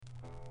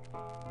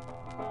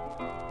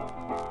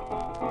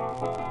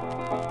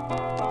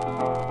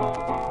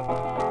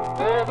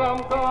Says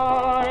I'm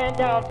going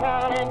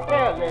downtown and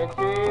tell that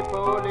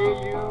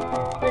Chipotle you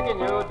sticking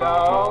your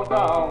dog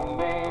on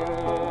me.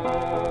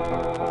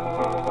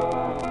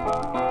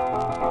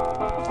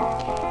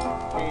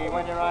 See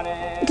when you're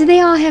running. Do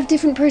they all have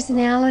different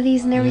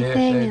personalities and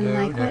everything? Yes, they and do,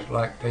 like just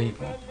what? like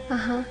people.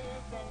 Uh-huh.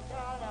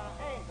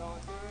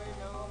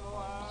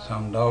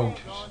 Some dogs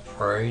are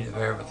afraid of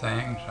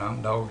everything.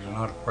 Some dogs are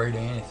not afraid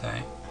of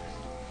anything.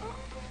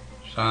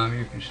 Some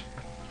you can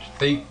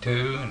speak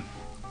to, and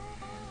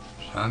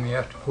some you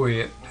have to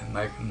whip to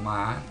make them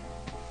mind.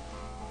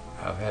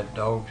 I've had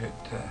dogs that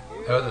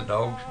other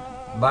dogs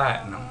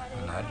biting them,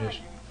 and I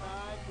just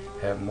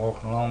have them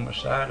walking along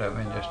beside of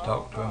them and just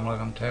talk to them like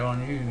I'm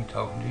talking to you, and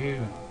tell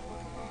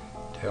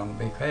them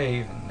to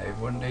behave, and they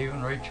wouldn't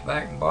even reach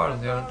back and bother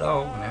the other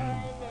dog, and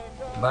then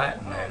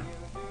biting at them.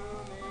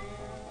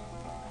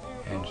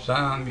 And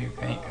some you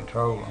can't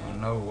control them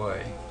in no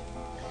way.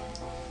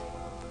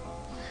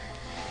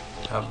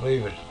 I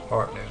believe it's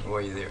partly the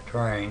way they're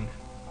trained.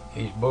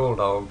 These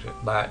bulldogs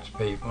that bites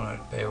people that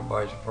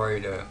everybody's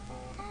afraid of,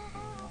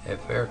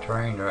 if they're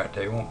trained right,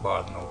 they won't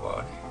bother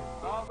nobody.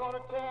 I'm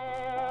gonna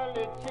tell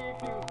the chief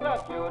you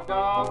got your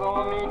dog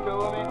on me,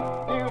 told me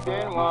you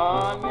didn't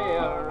want me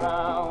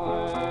around.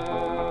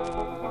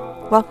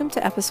 Welcome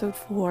to episode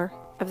 4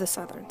 of The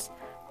Southerns.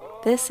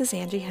 This is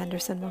Angie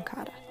Henderson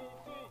Moncada.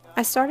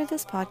 I started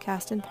this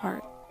podcast in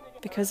part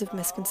because of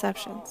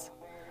misconceptions.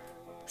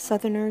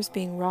 Southerners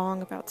being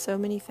wrong about so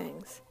many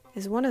things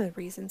is one of the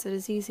reasons it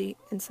is easy,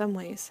 in some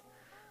ways,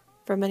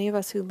 for many of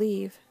us who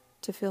leave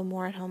to feel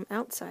more at home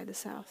outside the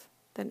South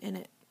than in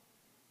it.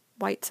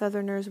 White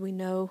Southerners we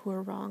know who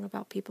are wrong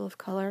about people of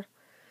color.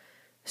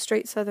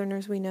 Straight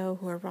Southerners we know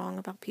who are wrong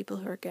about people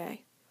who are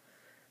gay.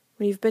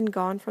 When you've been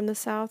gone from the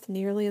South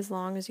nearly as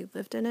long as you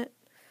lived in it,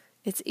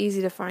 it's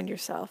easy to find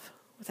yourself,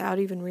 without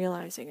even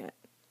realizing it,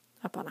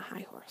 up on a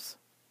high horse.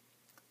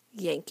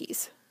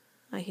 Yankees,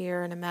 I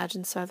hear an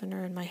imagined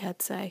Southerner in my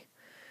head say.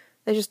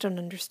 They just don't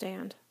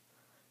understand.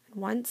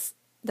 And once,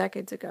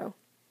 decades ago,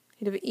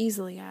 he'd have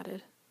easily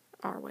added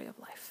our way of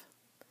life.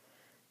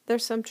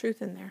 There's some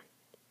truth in there.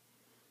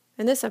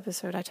 In this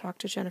episode, I talked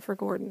to Jennifer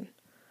Gordon.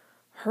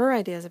 Her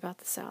ideas about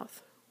the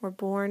South were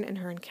born in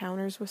her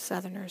encounters with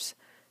Southerners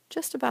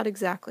just about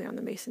exactly on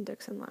the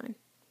Mason-Dixon line,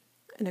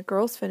 in a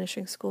girls'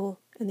 finishing school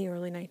in the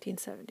early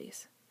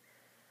 1970s.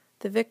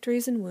 The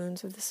victories and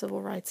wounds of the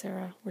civil rights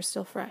era were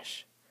still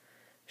fresh.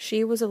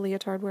 She was a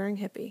leotard-wearing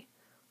hippie.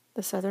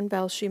 The Southern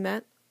belles she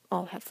met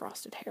all had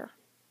frosted hair.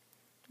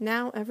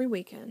 Now, every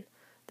weekend,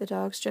 the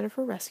dogs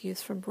Jennifer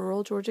rescues from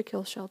rural Georgia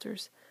kill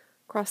shelters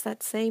cross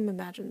that same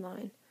imagined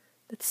line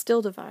that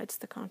still divides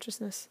the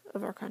consciousness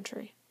of our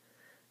country.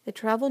 They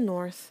travel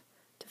north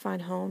to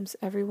find homes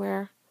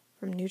everywhere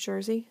from New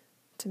Jersey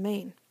to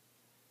Maine.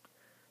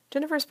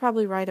 Jennifer's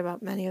probably right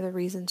about many of the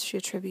reasons she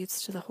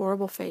attributes to the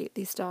horrible fate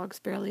these dogs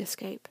barely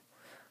escape.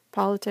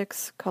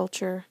 Politics,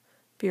 culture,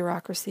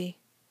 bureaucracy,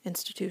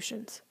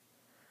 institutions.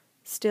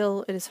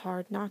 Still, it is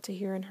hard not to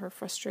hear in her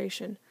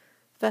frustration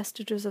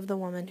vestiges of the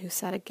woman who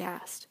sat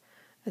aghast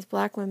as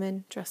black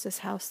women dressed as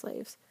house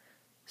slaves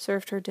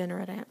served her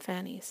dinner at Aunt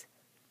Fanny's.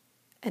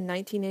 And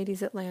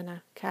 1980s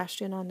Atlanta cashed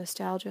in on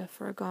nostalgia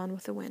for a Gone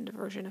with the Wind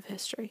version of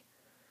history.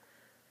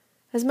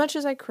 As much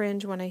as I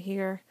cringe when I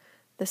hear,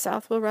 "The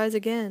South will rise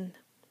again,"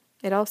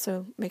 it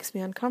also makes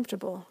me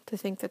uncomfortable to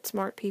think that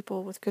smart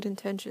people with good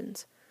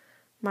intentions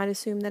might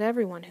assume that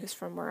everyone who's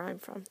from where I'm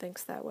from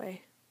thinks that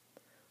way.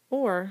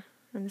 Or,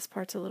 and this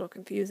part's a little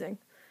confusing,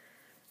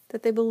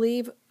 that they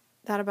believe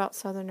that about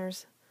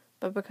Southerners,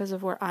 but because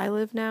of where I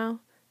live now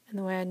and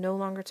the way I no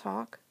longer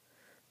talk,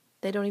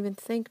 they don't even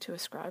think to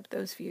ascribe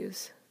those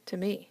views to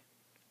me.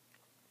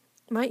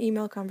 My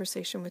email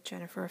conversation with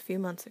Jennifer a few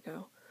months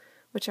ago,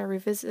 which I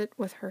revisit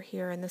with her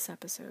here in this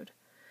episode,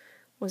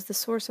 was the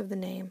source of the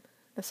name,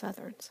 The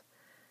Southerns,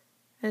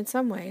 and in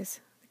some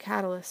ways, the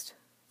catalyst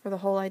for the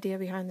whole idea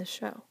behind this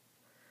show.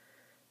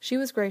 She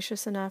was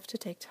gracious enough to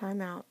take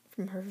time out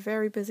from her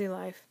very busy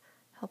life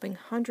helping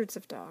hundreds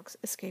of dogs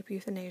escape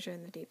euthanasia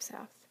in the Deep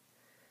South.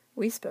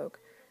 We spoke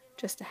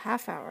just a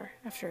half hour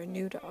after a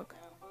new dog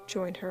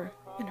joined her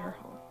in her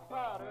home.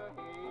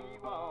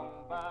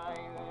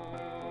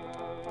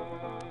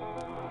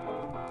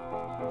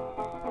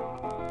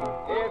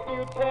 If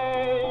you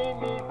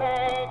take me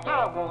back,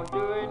 I won't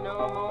do it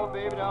no more,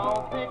 baby.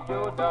 Don't stick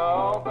your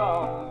dog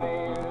on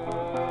me.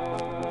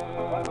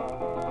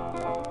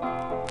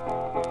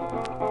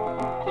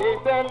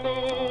 Take that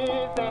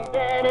leaves and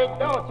daddy,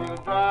 don't you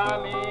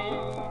drive me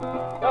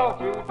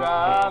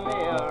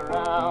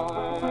around.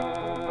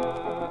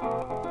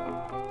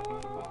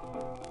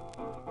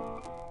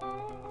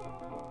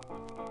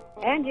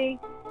 Angie.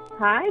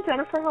 Hi,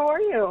 Jennifer. How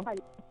are you?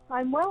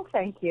 I'm well,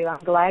 thank you.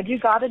 I'm glad you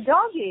got a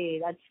doggie.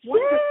 That's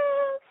wonderful.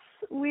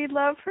 Yes, we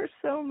love her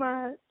so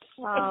much.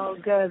 Oh,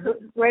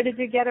 good. Where did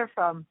you get her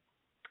from?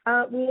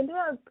 We ended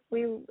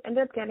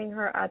up getting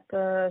her at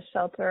the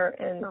shelter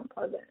in Mount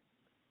Pleasant.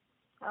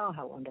 Oh,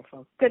 how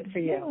wonderful! Good for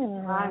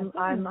you. Yeah.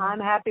 I'm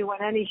happy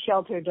when any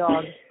shelter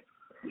dog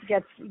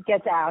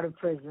gets out of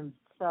prison.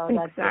 So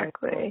that's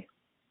exactly.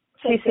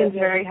 She seems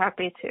very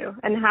happy too.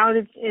 And how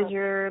is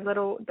your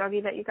little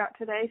doggy that you got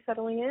today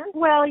settling in?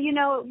 Well,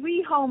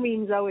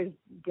 rehoming's always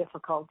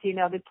difficult.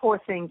 The poor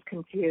thing's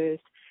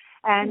confused.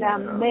 And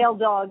male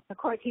dog, of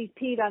course, he's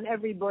peed on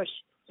every bush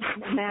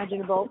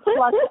imaginable.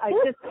 Plus, I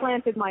just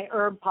planted my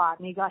herb pot,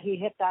 and he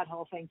hit that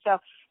whole thing. So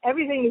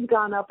everything has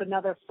gone up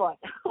another foot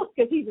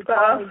because he's a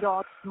tiny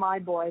dog, my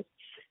boy.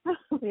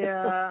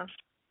 Yeah.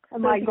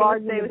 And my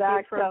garden in the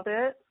back for a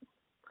bit.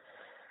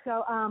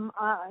 So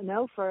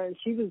no,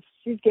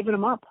 she's giving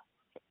him up.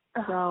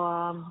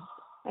 So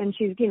and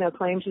she's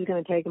claims she's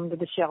going to take him to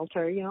the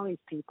shelter. These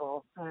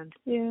people. And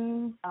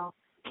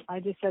I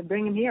just said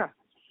bring him here.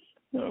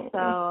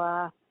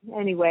 So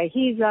anyway,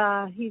 he's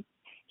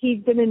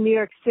been in New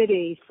York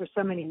City for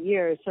so many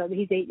years. So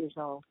he's 8 years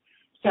old.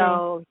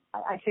 So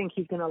I think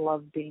he's going to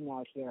love being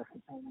out here,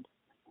 and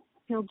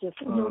he'll get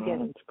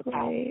into the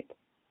path.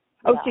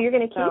 Oh, so you're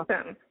going to keep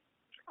him?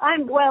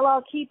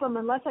 I'll keep him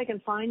unless I can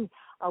find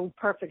a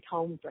perfect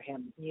home for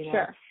him.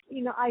 Sure.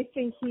 I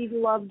think he's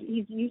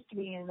used to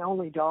being an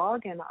only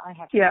dog, and I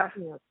have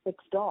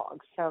 6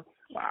 dogs. So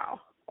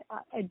wow,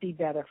 it'd be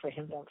better for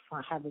him to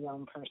have his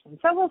own person.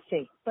 So we'll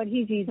see. But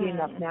he's easy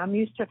enough now. I'm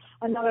used to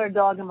another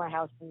dog in my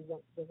house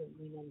doesn't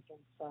mean anything.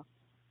 So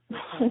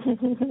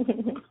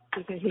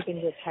he can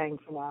just hang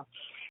for now.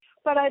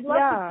 But I'd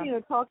love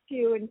to, talk to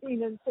you and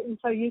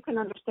so you can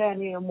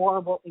understand, more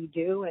of what we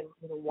do and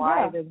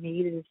why the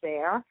need is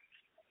there.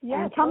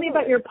 Yeah. And tell me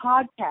about your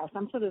podcast.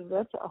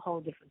 That's a whole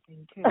different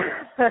thing too.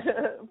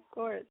 Of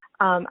course.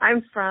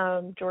 I'm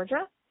from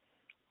Georgia,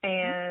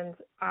 and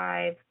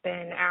I've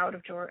been out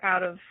of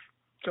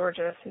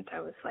Georgia since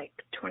I was like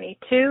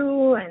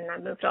 22, and I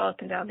moved all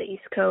up and down the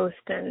East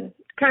Coast, and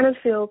kind of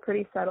feel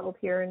pretty settled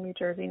here in New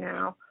Jersey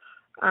now.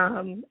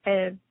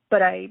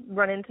 But I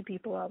run into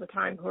people all the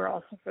time who are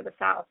also from the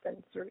South,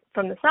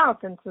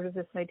 and sort of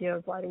this idea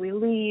of why do we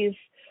leave,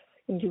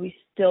 and do we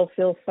still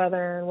feel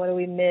Southern? What do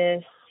we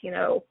miss?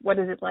 What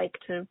is it like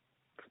to,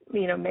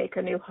 make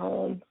a new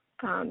home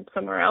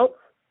somewhere else?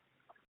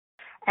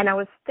 And I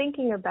was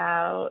thinking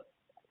about,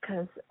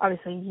 because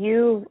obviously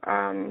you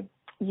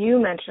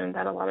mentioned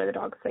that a lot of the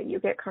dogs that you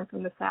get come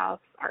from the South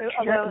are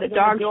the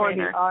dog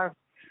trainer.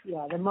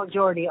 The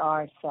majority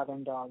are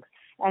Southern dogs.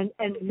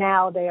 And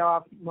now they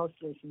are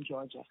mostly from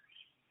Georgia.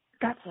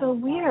 That's so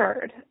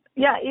weird.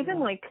 Yeah, even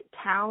like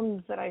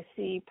towns that I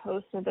see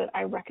posted that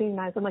I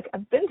recognize, I'm like,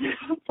 I've been to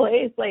this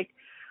place. Like,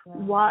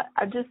 what?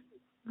 I'm just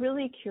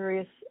really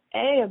curious,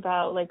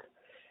 about like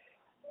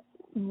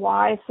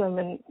why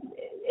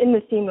in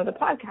the theme of the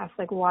podcast,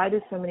 like why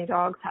do so many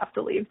dogs have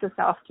to leave the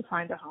South to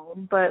find a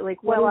home? But like,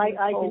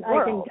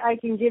 I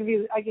can give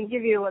you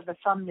the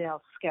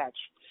thumbnail sketch.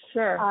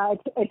 Sure.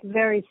 It's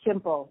very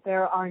simple.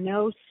 There are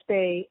no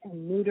spay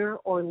and neuter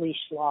or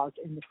leash laws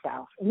in the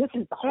South, and this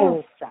is the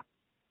whole South.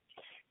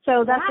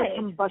 So that's a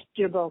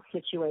combustible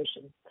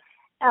situation.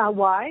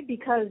 Why?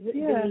 Because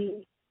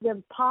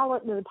the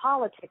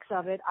politics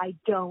of it, I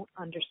don't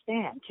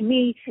understand. To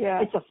me,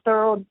 it's a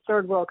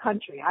third world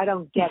country. I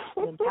don't get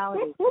the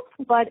mentality.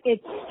 But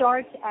it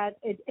starts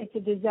it's a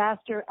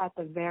disaster at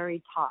the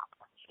very top.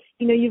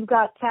 You've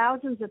got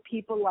thousands of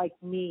people like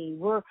me.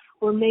 We're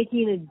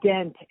making a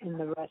dent in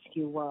the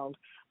rescue world,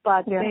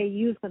 but they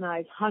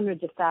euthanize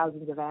hundreds of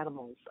thousands of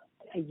animals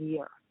a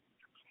year.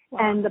 Wow.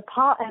 And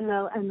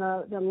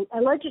the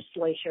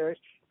legislatures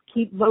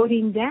keep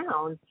voting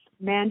down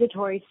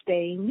mandatory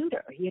spay and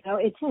neuter.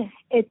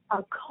 It's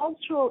a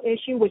cultural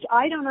issue which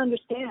I don't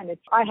understand.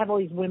 I have all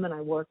these women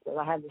I work with.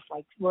 I have this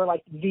we're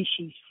like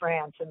Vichy's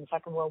France in the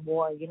Second World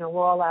War.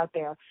 We're all out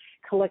there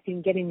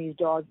getting these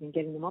dogs and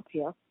getting them up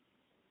here.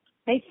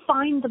 They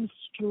find them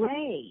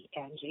stray,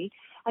 Angie.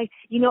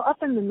 Up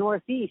in the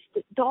Northeast,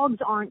 dogs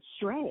aren't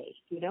stray,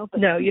 But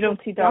no, you don't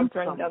see dogs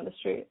running down the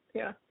street.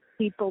 Yeah.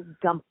 People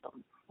dump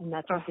them, and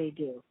that's what they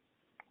do.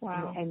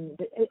 Wow. And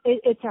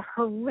it's a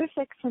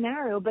horrific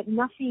scenario, but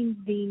nothing's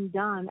being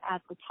done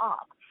at the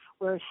top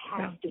where it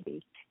has to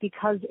be,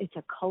 because it's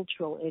a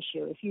cultural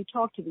issue. If you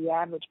talk to the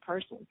average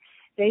person,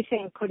 they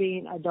think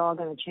putting a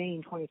dog on a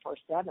chain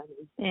 24/7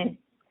 is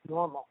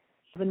normal.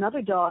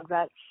 Another dog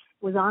that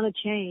was on a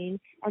chain,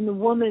 and the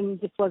woman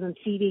just wasn't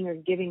feeding or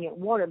giving it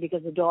water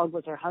because the dog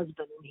was her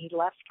husband and he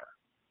left her.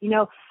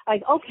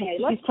 Okay,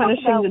 let's talk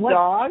about the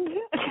dog.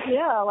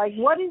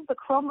 What is the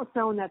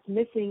chromosome that's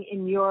missing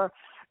in your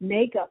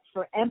makeup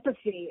for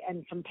empathy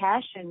and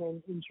compassion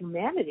and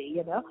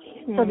humanity,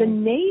 So the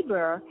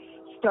neighbor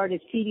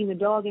started feeding the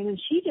dog, and then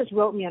she just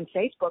wrote me on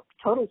Facebook,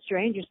 total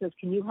stranger, says,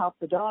 can you help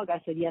the dog?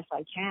 I said, yes,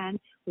 I can.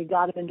 We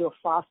got him into a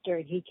foster,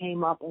 and he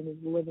came up and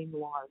is living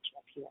large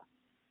up here.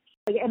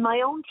 In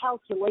my own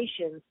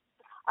calculations,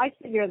 I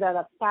figure that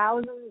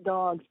 1,000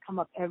 dogs come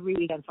up every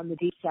weekend from the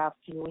Deep South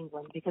to New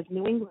England, because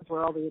New England's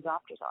where all the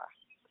adopters are.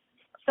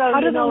 So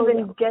how do they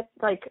even get,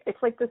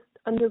 it's like this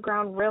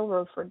underground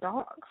railroad for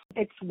dogs?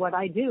 It's what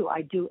I do.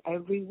 I do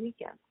every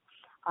weekend.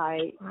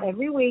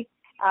 Every week,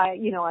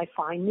 I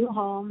find new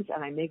homes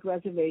and I make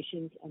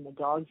reservations, and the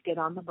dogs get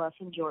on the bus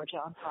in Georgia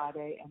on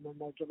Friday, and then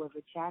they're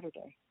delivered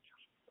Saturday.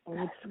 And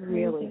it's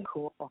really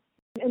cool.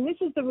 And this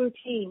is the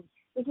routine.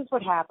 This is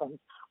what happens.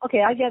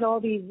 Okay, I get all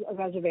these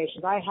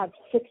reservations. I have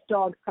 6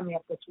 dogs coming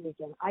up this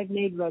weekend. I've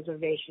made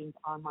reservations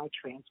on my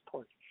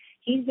transport.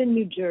 He's in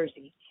New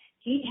Jersey.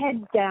 He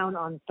heads down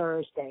on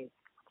Thursday.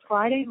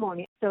 Friday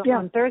morning. So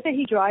on Thursday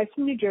he drives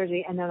from New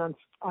Jersey, and then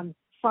on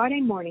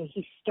Friday morning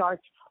he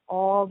starts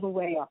all the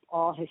way up,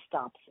 all his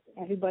stops.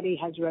 Everybody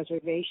has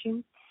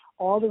reservations.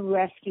 All the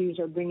rescues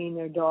are bringing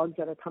their dogs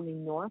that are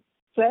coming north.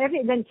 So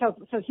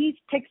he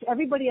picks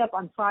everybody up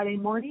on Friday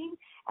morning,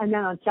 and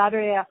then on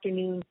Saturday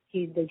afternoon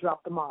they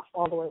drop them off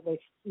all the way.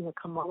 They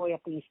come all the way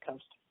up the East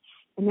Coast,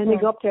 and then they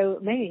go up to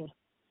Maine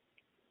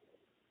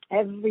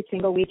every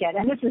single weekend.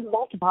 And this is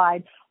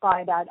multiplied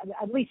by about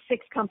at least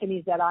 6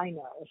 companies that I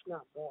know, if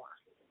not more.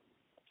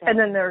 So, and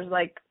then there's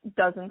like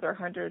dozens or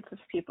hundreds of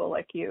people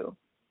like you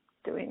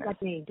doing this.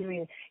 Like me,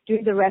 doing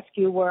the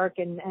rescue work,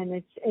 and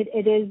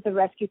it is the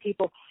rescue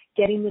people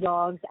getting the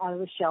dogs out of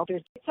the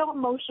shelters. It's so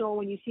emotional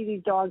when you see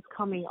these dogs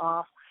coming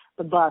off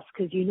the bus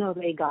because you know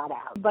they got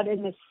out. But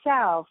in the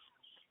South,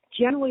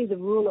 generally the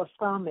rule of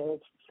thumb is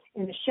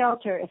in the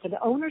shelter, if an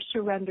owner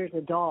surrenders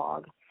a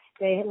dog,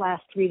 they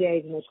last 3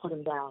 days and they put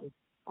them down.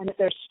 And if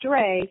they're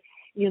stray,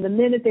 the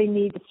minute they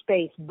need the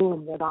space,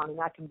 boom, they're gone, and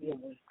that can be a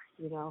week,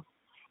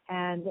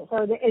 And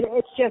so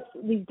it's just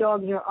these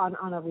dogs are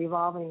on a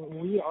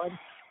revolving wheel. And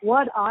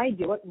what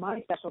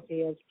my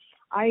specialty is,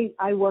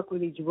 I work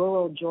with these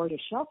rural Georgia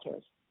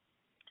shelters,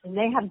 and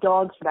they have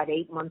dogs for about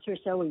 8 months or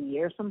so, a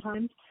year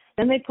sometimes.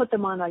 Then they put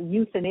them on a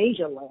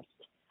euthanasia list,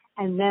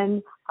 and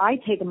then I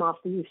take them off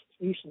the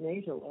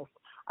euthanasia list.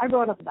 I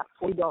brought up about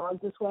 40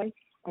 dogs this way,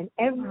 and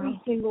every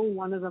single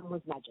one of them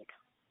was magic.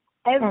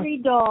 Every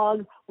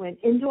dog went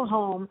into a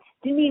home,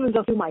 didn't even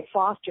go through my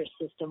foster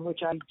system, which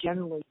I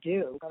generally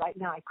do, but I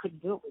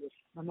couldn't do it with this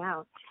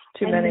amount.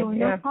 Too many, there were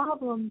no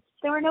problems.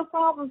 There were no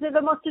problems. They're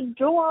the most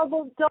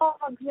adorable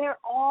dogs. They're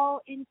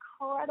all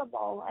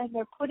incredible, and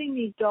they're putting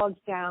these dogs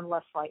down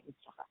left, right, and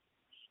center.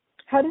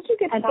 How did you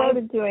get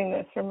started doing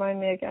this?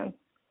 Remind me again.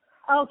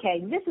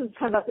 Okay, this is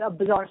kind of a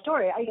bizarre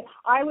story.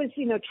 I was,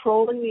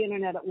 trolling the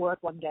internet at work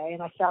one day,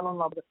 and I fell in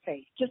love with a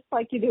face, just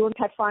like you do in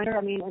Pet Finder.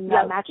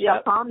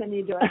 Match.com, and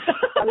you do it.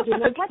 I was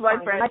doing Pet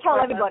Finder. And I tell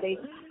everybody,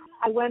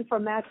 I went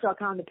from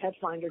Match.com to Pet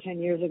Finder 10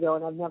 years ago,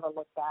 and I've never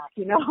looked back.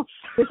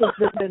 This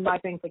has been my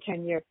thing for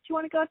 10 years. Do you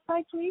want to go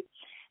outside, please?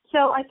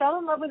 So I fell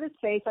in love with his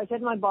face. I said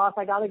to my boss,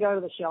 I got to go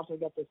to the shelter to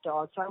get this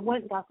dog. So I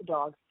went and got the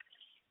dog.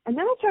 And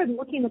then I started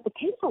looking at the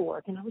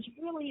paperwork, and I was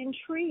really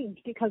intrigued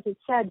because it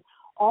said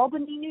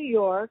Albany, New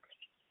York,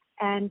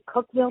 and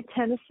Cookeville,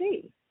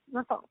 Tennessee. And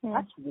I thought,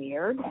 that's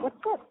weird. What's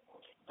this?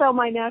 So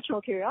my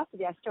natural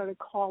curiosity, I started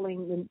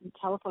calling the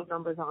telephone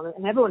numbers on it,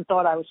 and everyone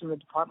thought I was from the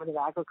Department of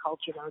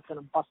Agriculture and I was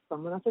going to bust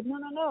them. And I said,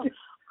 no.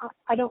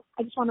 I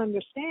just want to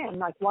understand,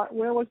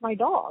 where was my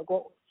dog?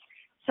 Well,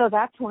 so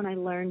that's when I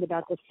learned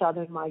about the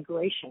southern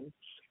migration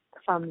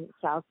from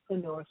south to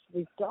north with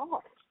these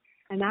dogs.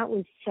 And that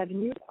was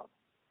 7 years ago.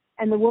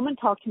 And the woman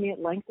talked to me at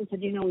length and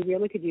said, we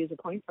really could use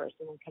a point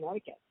person in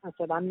Connecticut. I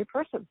said, I'm your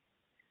person.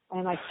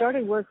 And I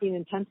started working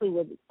intensely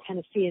with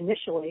Tennessee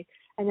initially.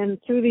 And then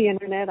through the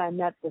internet, I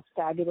met this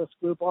fabulous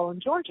group all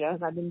in Georgia.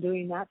 And I've been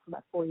doing that for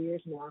about 4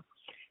 years now.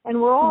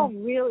 And we're all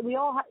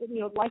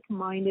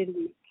like-minded.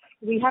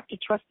 We have to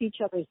trust each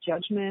other's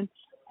judgment.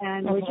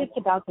 And we're just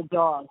about the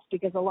dogs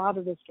because a lot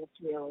of this gets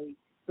really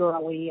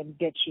girly and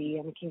bitchy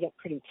and it can get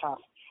pretty tough.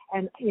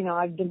 And,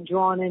 I've been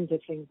drawn into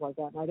things like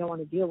that and I don't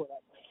want to deal with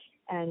it.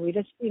 And we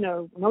just,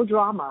 no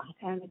drama,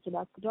 and it's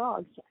about the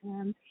dogs.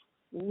 And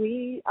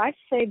I've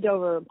saved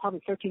over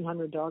probably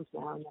 1,300 dogs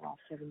now in the last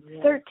 7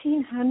 years.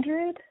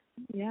 1,300?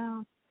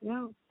 Yeah.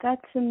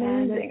 That's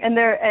amazing. And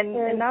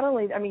not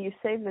only, you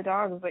save the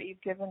dogs, but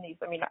you've given these.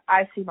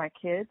 I see my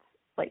kids,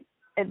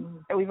 and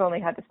we've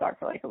only had this dog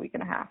for a week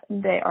and a half,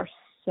 and they are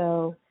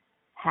so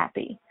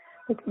happy.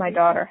 My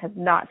daughter has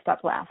not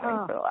stopped laughing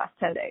for the last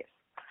 10 days.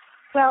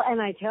 Well,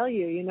 and I tell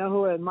you,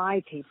 who are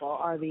my people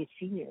are these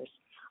seniors.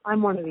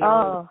 I'm one of the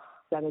oldest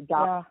that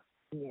adopt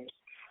seniors.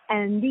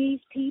 And these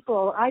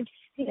people, I've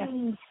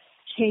seen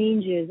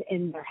changes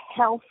in their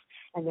health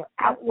and their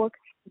outlook.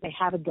 They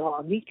have a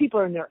dog. These people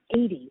are in their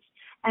 80s.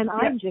 And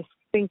I just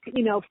think,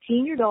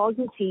 senior dogs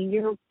and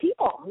senior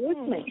people. This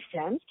makes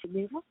sense to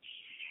me.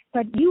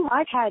 But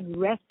I've had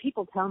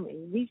people tell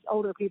me, these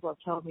older people have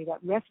told me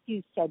that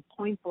rescues said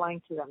point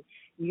blank to them,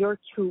 you're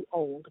too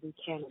old. We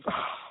can't adopt.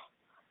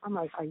 I'm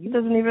like, are you? It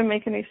doesn't even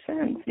make any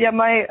sense. Yeah,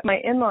 my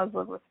in-laws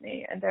live with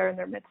me, and they're in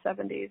their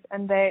mid-70s,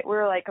 and we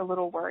were a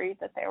little worried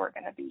that they were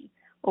going to be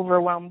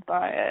overwhelmed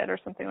by it or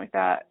something like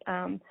that.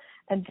 And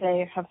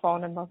they have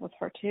fallen in love with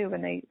her too,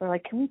 and they were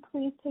like, can we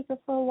please take her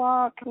for a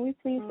walk? Can we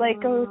please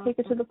go take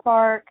her to the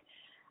park?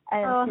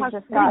 And she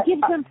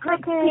just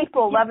got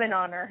people loving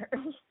on her.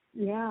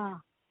 Yeah.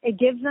 It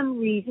gives them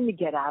reason to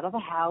get out of the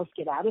house,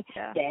 get out of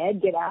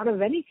bed, get out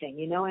of anything,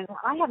 And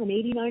I have an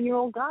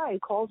 89-year-old guy who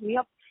calls me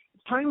up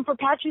time for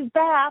Patch's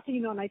bath,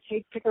 you know, and I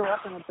pick her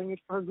up and I bring her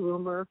to her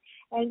groomer.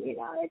 And, you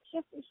know, it's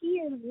just, he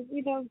is,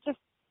 you know, just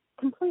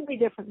completely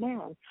different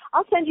man.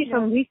 I'll send you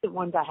some recent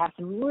ones. I have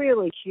some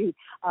really cute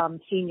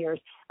seniors.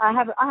 I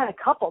had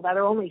a couple that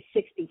are only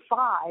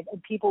 65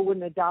 and people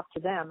wouldn't adopt to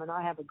them, and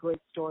I have a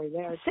great story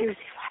there too.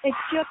 It's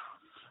just,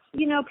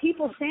 you know,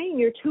 people saying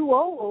you're too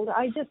old.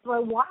 I just go,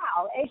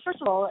 wow. Hey,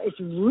 first of all, it's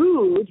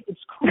rude.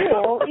 It's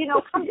cruel. You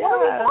know, what are we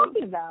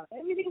talking about?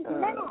 Everything's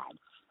mad.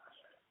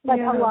 But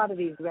a lot of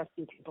these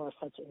rescue people are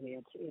such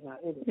idiots. You know,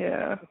 it is.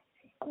 Yeah.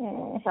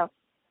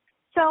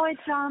 So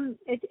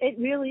it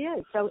really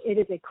is. So it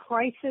is a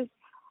crisis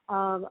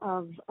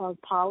of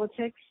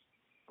politics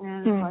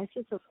and a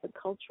crisis of the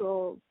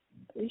cultural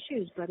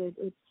issues, but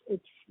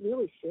it's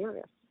really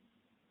serious.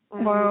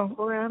 And these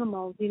poor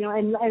animals, you know,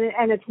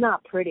 and it's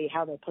not pretty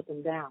how they put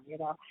them down, you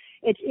know.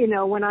 It's, you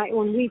know,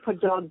 when we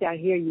put dogs down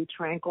here, you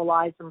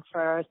tranquilize them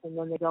first, and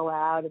then they go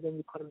out, and then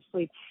you put them to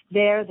sleep.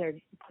 They're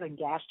put in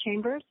gas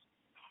chambers.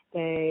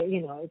 They,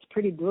 you know, it's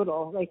pretty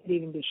brutal. They could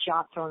even be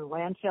shot, thrown in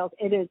landfills.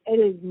 It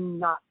is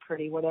not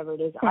pretty, whatever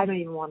it is. I don't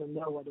even want to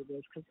know what it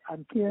is because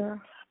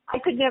I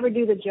could never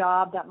do the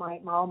job that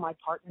all my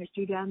partners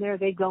do down there.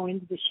 They go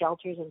into the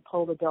shelters and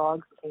pull the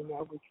dogs that they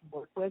know we can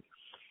work with,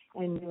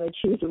 and they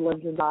choose who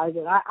lives and dies.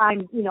 And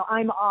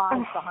I'm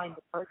eyes behind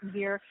the curtain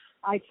here.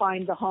 I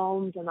find the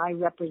homes and I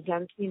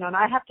represent, you know, and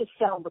I have to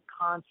sell the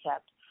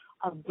concept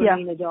of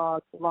bringing a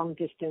dog long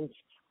distance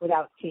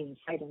without seeing,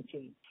 sight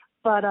unseen.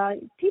 But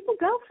people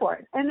go for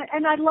it.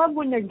 And I love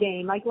when they're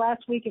game. Like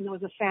last weekend, there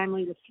was a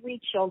family with 3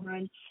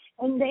 children,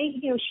 and they,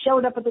 you know,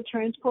 showed up at the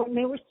transport, and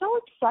they were so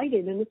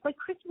excited. And it's like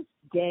Christmas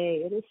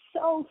Day. It is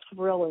so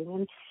thrilling.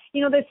 And,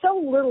 you know, there's so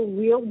little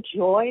real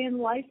joy in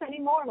life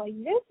anymore. Like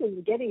this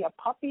is getting a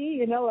puppy,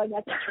 you know, and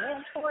at the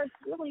transport.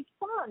 It's really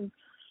fun.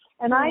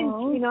 And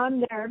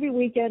I'm there every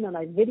weekend, and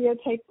I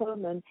videotape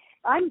them, and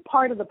I'm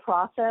part of the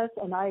process,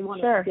 and I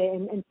want to stay,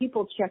 and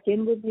people check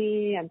in with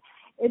me, and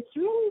it's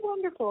really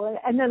wonderful.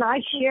 And then I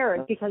share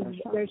it because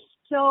there's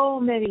so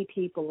many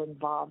people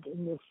involved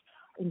in this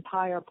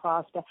entire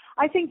process.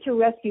 I think to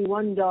rescue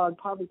one dog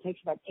probably takes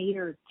about 8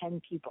 or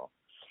 10 people.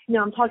 You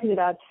know, I'm talking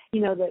about,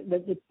 you know,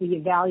 the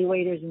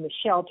evaluators in the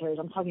shelters.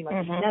 I'm talking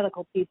about the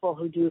medical people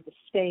who do the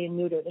spay and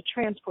neuter, the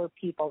transport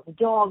people, the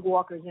dog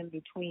walkers in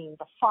between,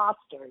 the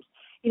fosters.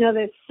 You know,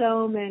 there's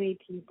so many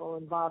people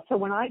involved. So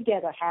when I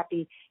get a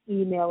happy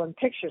email and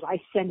pictures,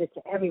 I send it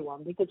to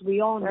everyone because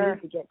we all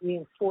need to get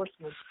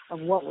reinforcement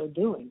of what we're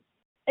doing.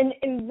 And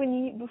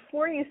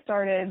before you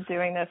started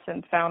doing this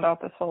and found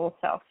out this whole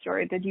South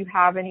story, did you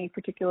have any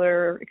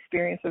particular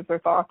experiences or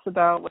thoughts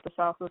about what the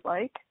South was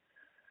like?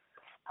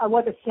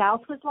 What the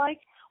South was like?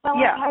 Well,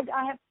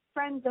 I have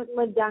friends that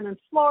live down in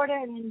Florida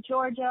and in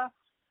Georgia.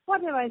 What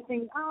did I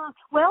think?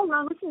 Well,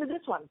 now listen to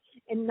this one.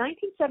 In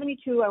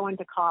 1972, I went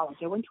to college.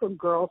 I went to a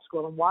girls'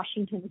 school in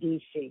Washington,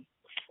 D.C.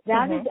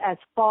 That is as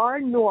far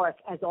north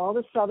as all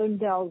the Southern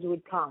belles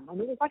would come. I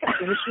mean, it was like a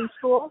finishing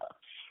school.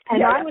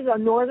 And I was a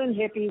northern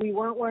hippie. We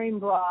weren't wearing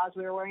bras.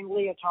 We were wearing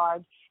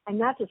leotards.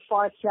 And that's as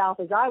far south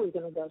as I was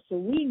going to go. So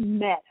we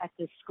met at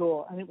this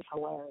school, and it was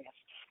hilarious.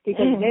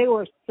 Because they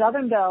were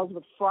Southern belles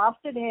with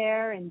frosted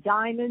hair and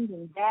diamonds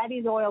and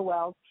daddy's oil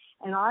wells,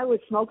 and I was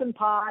smoking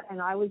pot,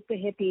 and I was the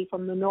hippie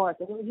from the north.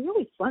 And it was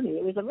really funny.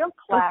 It was a real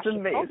clash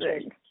of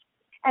cultures.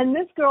 And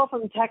this girl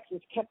from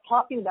Texas kept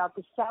talking about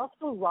the South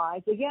will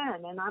rise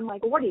again. And I'm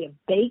like, what are you,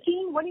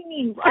 baking? What do you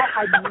mean? I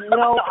had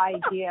no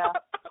idea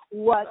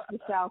what the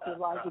South will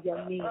rise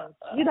again means.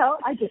 You know,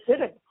 I just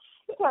didn't.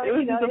 So, it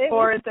was just a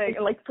foreign thing.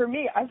 Like, for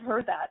me, I've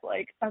heard that.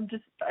 Like,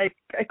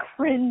 I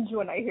cringe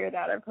when I hear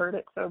that. I've heard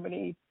it so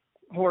many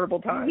horrible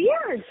times.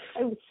 Weird.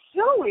 It was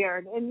so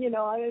weird. And, you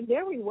know,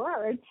 there we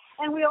were.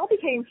 And we all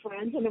became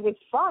friends, and it was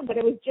fun, but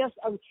it was just,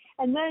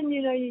 and then,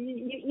 you know,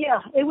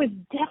 it was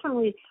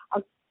definitely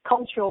a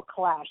cultural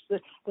clash. The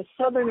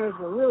Southerners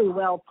were really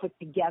well put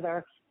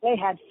together. They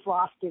had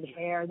frosted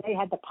hair. They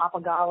had the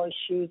Papagalo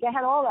shoes. They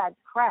had all that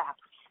crap.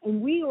 And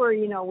we were,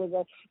 you know, with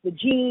the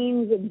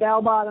jeans and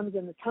bell bottoms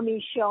and the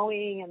tummy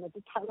showing and the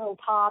little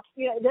tops.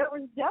 You know, there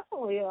was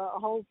definitely a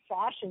whole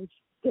fashion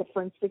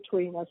difference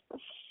between us.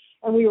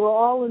 And we were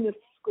all in this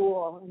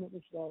school, and it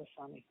was very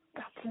funny.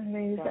 That's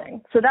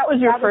amazing. So that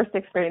was your first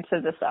experience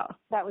of the South.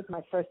 That was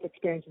my first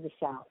experience of the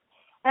South.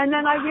 And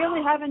then I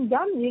really haven't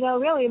done, you know,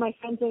 really my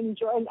friends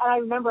enjoy. And I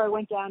remember I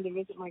went down to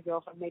visit my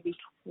girlfriend maybe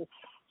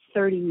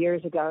 30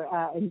 years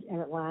ago in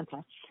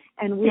Atlanta.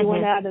 And we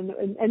went out, and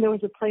there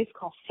was a place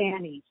called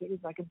Fanny's. It was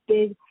like a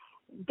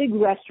big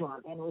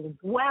restaurant, and it was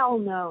well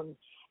known.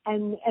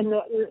 And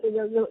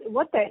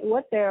what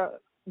their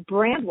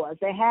brand was,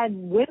 they had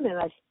women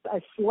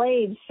as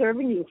slaves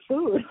serving you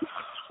food.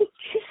 It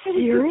was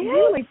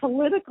really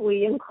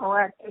politically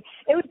incorrect.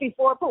 It was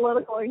before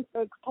political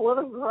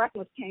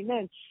correctness came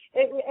in.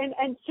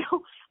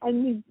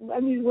 And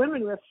these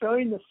women were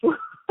throwing the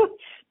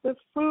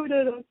food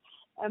at us.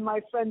 And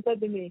my friend said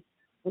to me,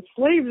 "The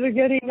slaves are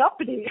getting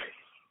uppity."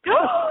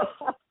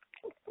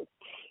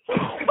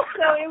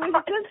 So it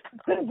was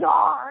just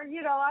bizarre.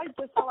 You know, I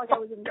just felt like I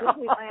was in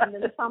Disneyland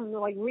in some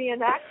like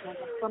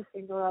reenactment of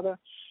something or other.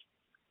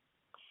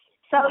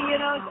 So, you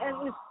know,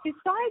 and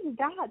besides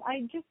that,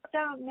 I just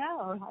don't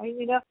know.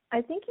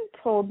 I think you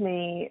told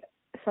me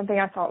something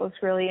I thought was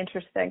really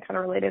interesting, kind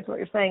of related to what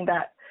you're saying,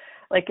 that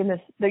like in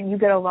this, that you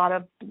get a lot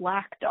of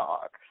black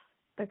dogs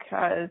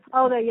because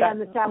in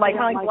the South, like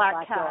kind of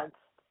black cats.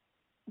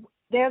 Dogs.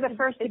 They're the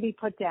first to be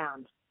put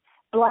down.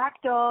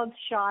 Black dogs,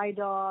 shy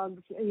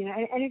dogs, you know,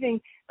 anything.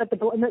 But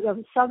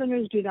the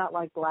Southerners do not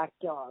like black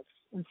dogs,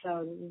 and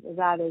so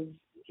that is,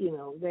 you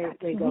know,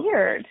 they go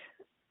weird.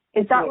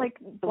 Is that like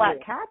black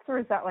weird. cats or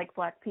is that like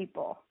black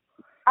people?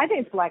 I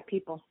think it's black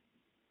people.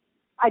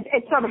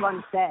 It's sort of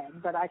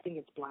unsaid, but I think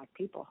it's black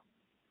people.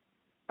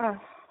 That's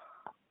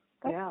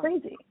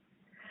crazy.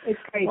 It's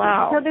crazy.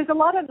 Wow. So there's a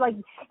lot of like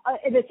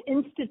this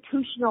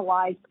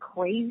institutionalized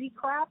crazy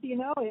crap, you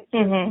know.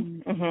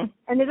 And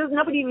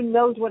nobody even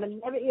knows what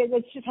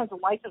it just has a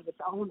life of its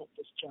own at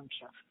this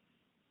juncture.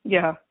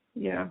 Yeah.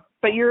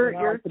 But you're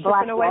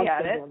chipping away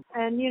at it.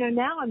 And you know,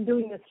 now I'm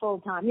doing this full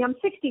time. I'm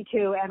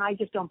 62 and I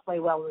just don't play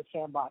well in the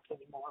sandbox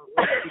anymore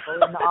with people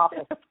in the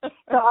office.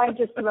 So I've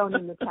just thrown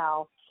in the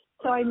towel.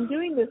 So I'm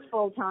doing this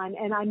full time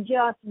and I'm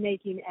just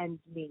making ends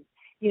meet.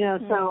 You know,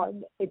 so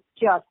it's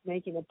just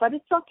making it, but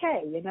it's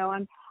okay. You know,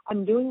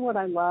 I'm doing what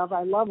I love.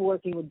 I love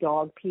working with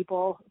dog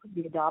people,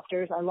 the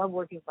adopters. I love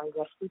working with my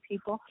rescue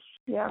people.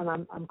 Yeah, and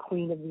I'm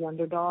queen of the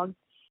underdog.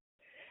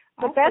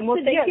 But that's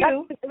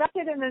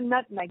it in a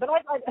nutmeg. But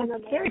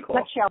very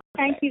cool.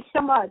 Thank you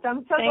so much.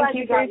 I'm so glad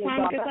you got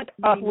your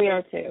dog. We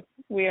are too.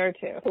 We are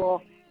too.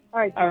 Cool. All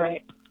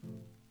right.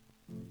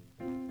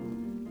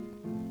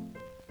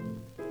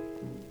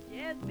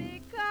 Just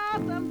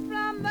because I'm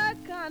from the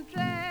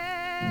country,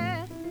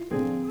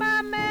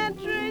 my man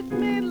treats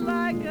me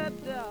like a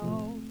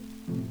dog.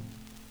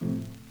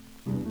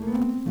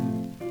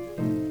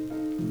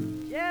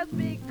 Just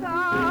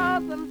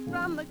because I'm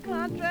from the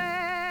country,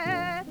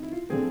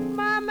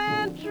 my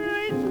man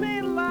treats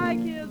me like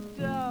his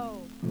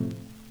dog.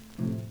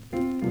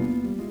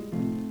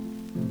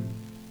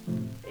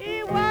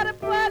 He want to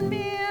put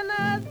me in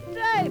a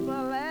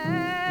stable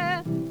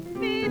and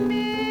feed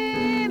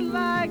me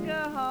like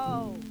a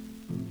hog.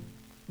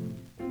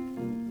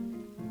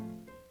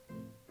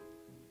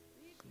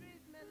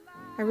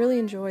 I really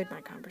enjoyed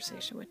my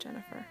conversation with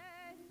Jennifer,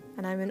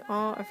 and I'm in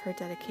awe of her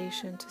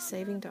dedication to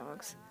saving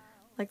dogs,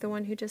 like the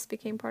one who just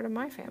became part of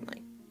my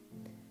family.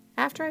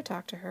 After I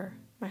talked to her,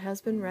 my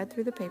husband read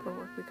through the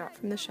paperwork we got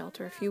from the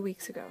shelter a few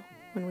weeks ago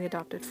when we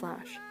adopted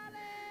Flash.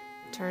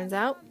 Turns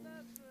out,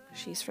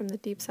 she's from the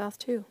Deep South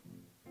too,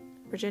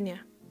 Virginia.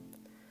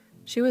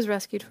 She was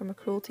rescued from a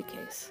cruelty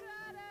case,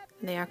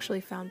 and they actually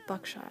found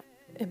buckshot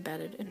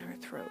embedded in her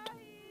throat.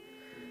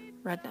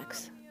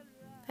 Rednecks,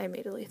 I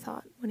immediately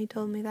thought when he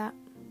told me that.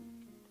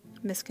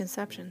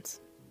 Misconceptions.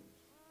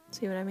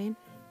 See what I mean?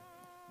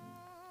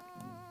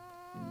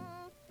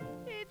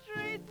 He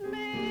treats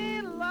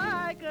me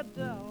like a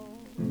dog.